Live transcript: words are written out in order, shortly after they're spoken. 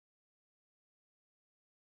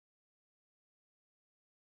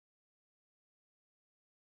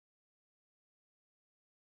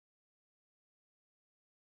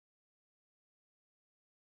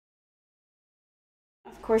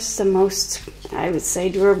Of course, the most, I would say,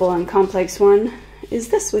 durable and complex one is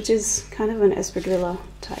this, which is kind of an Espadrille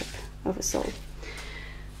type of a sole.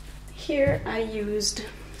 Here I used,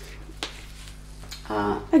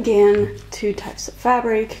 again, two types of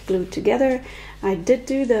fabric glued together. I did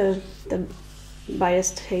do the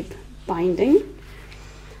bias tape binding,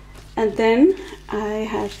 and then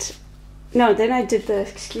I did the,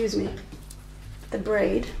 excuse me, the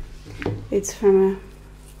braid. It's from a,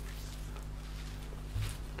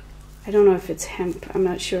 I don't know if it's hemp, I'm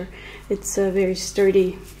not sure. It's a very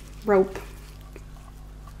sturdy rope.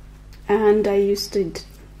 And I used it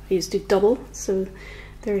double, so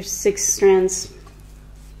there's 6 strands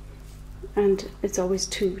and it's always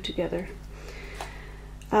 2 together.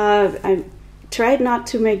 I tried not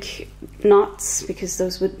to make knots because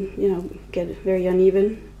those would, you know, get very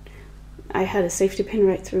uneven. I had a safety pin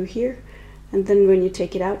right through here, and then when you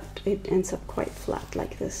take it out, it ends up quite flat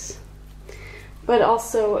like this. But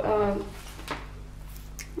also,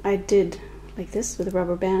 I did like this with a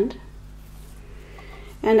rubber band.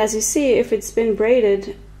 And as you see, if it's been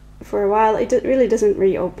braided for a while, it really doesn't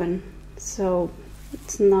reopen, so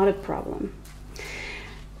it's not a problem.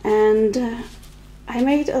 And I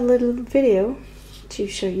made a little video to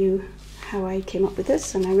show you how I came up with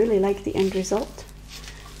this, and I really like the end result.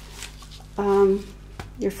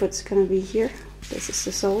 Your foot's gonna be here. This is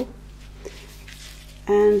the sole.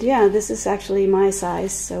 And yeah, this is actually my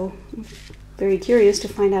size, so I'm very curious to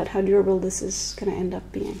find out how durable this is gonna end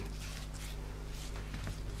up being.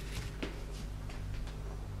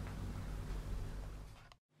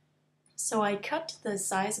 So I cut the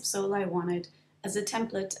size of sole I wanted as a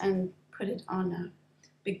template and put it on a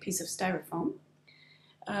big piece of styrofoam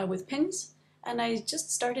with pins, and I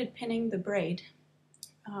just started pinning the braid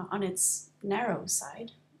on its narrow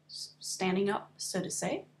side, standing up, so to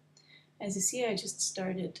say. As you see, I just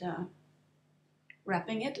started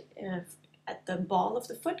wrapping it at the ball of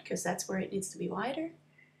the foot, because that's where it needs to be wider.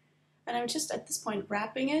 And I'm just at this point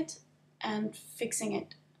wrapping it and fixing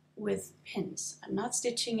it with pins. I'm not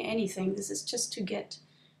stitching anything. This is just to get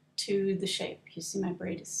to the shape. You see my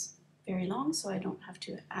braid is very long, so I don't have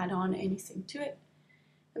to add on anything to it.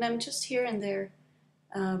 And I'm just here and there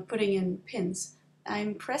putting in pins.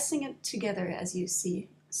 I'm pressing it together, as you see,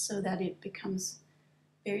 so that it becomes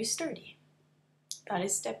very sturdy. That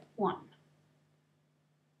is step 1.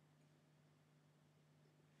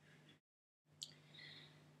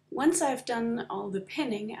 Once I've done all the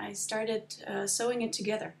pinning, I started sewing it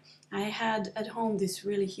together. I had at home this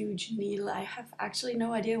really huge needle. I have actually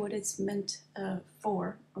no idea what it's meant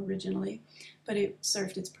for originally, but it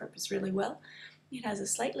served its purpose really well. It has a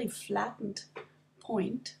slightly flattened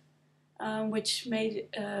point, which made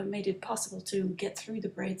it possible to get through the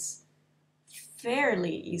braids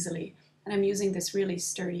fairly easily. And I'm using this really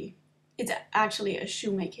sturdy, it's actually a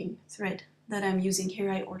shoemaking thread that I'm using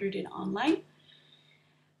here. I ordered it online.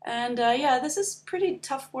 And yeah, this is pretty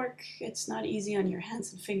tough work. It's not easy on your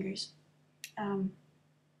hands and fingers. And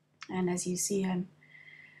as you see, I'm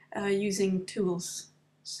using tools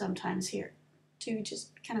sometimes here to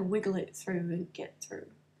just kind of wiggle it through and get through.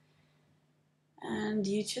 And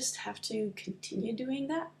you just have to continue doing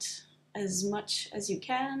that as much as you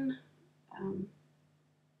can.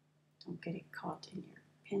 Don't get it caught in your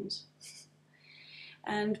pins.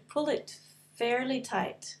 And pull it fairly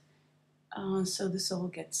tight so the sole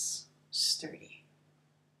gets sturdy.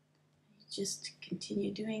 Just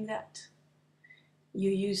continue doing that. You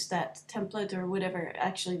use that template or whatever.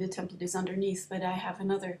 Actually, the template is underneath, but I have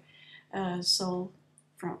another sole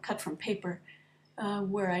cut from paper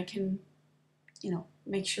where I can, you know,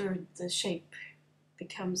 make sure the shape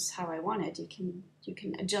becomes how I want it. You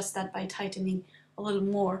can adjust that by tightening a little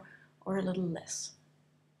more or a little less.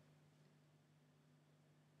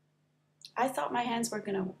 I thought my hands were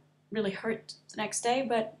gonna really hurt the next day,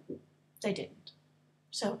 but they didn't.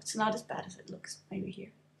 So it's not as bad as it looks maybe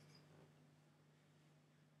here.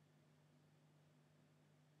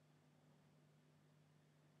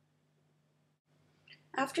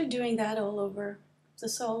 After doing that all over the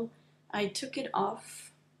sole, I took it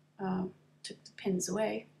off, took the pins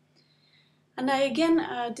away, and I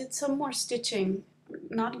again did some more stitching,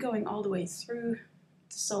 not going all the way through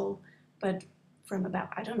the sole, but from about,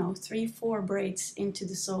 I don't know, 3-4 braids into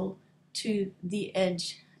the sole to the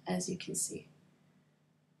edge, as you can see,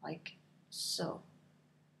 like so.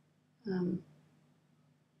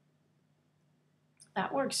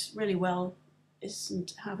 That works really well.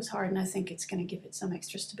 Isn't half as hard, and I think it's going to give it some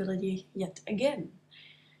extra stability yet again,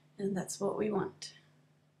 and that's what we want.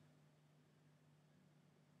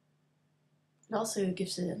 It also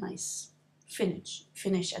gives it a nice finish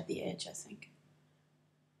at the edge, I think.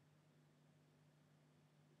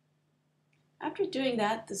 after doing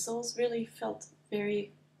that, the soles really felt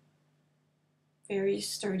very, very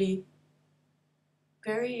sturdy,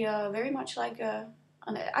 very much like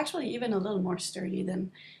actually even a little more sturdy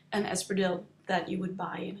than an espadrille that you would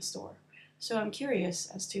buy in a store. So I'm curious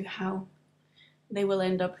as to how they will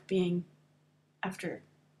end up being after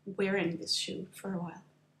wearing this shoe for a while.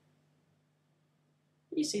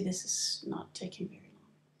 You see, this is not taking very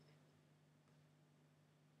long.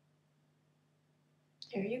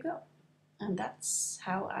 There you go. And that's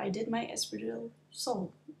how I did my espadrille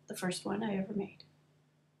sole, the first one I ever made.